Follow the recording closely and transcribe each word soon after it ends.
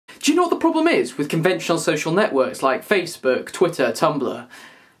Do you know what the problem is with conventional social networks like Facebook, Twitter, Tumblr?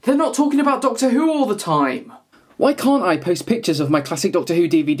 They're not talking about Doctor Who all the time. Why can't I post pictures of my classic Doctor Who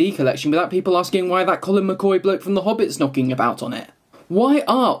DVD collection without people asking why that Colin McCoy bloke from The Hobbit's knocking about on it? Why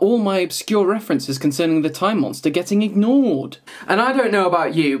are all my obscure references concerning the Time Monster getting ignored? And I don't know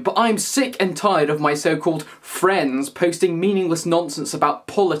about you, but I'm sick and tired of my so-called friends posting meaningless nonsense about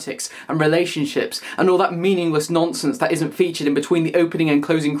politics and relationships and all that meaningless nonsense that isn't featured in between the opening and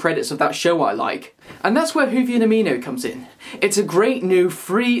closing credits of that show I like. And that's where Whovian Amino comes in. It's a great new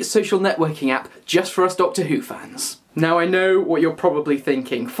free social networking app just for us Doctor Who fans. Now I know what you're probably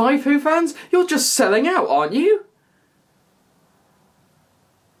thinking. FiveWhoFans? You're just selling out, aren't you?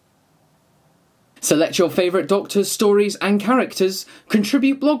 Select your favourite Doctors, stories and characters,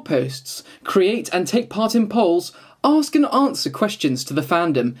 contribute blog posts, create and take part in polls, ask and answer questions to the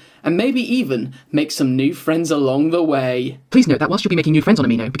fandom, and maybe even make some new friends along the way. Please note that whilst you'll be making new friends on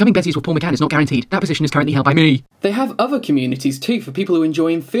Amino, becoming besties with Paul McCann is not guaranteed. That position is currently held by me. They have other communities too for people who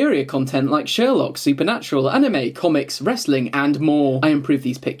enjoy inferior content like Sherlock, Supernatural, anime, comics, wrestling and more. I improved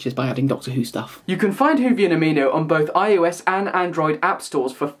these pictures by adding Doctor Who stuff. You can find Whovian Amino on both iOS and Android app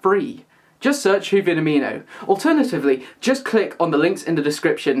stores for free. Just search Whovian Amino. Alternatively, just click on the links in the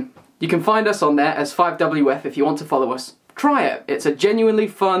description. You can find us on there as FiveWF if you want to follow us. Try it, it's a genuinely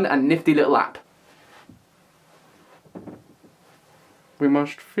fun and nifty little app. We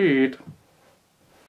must feed.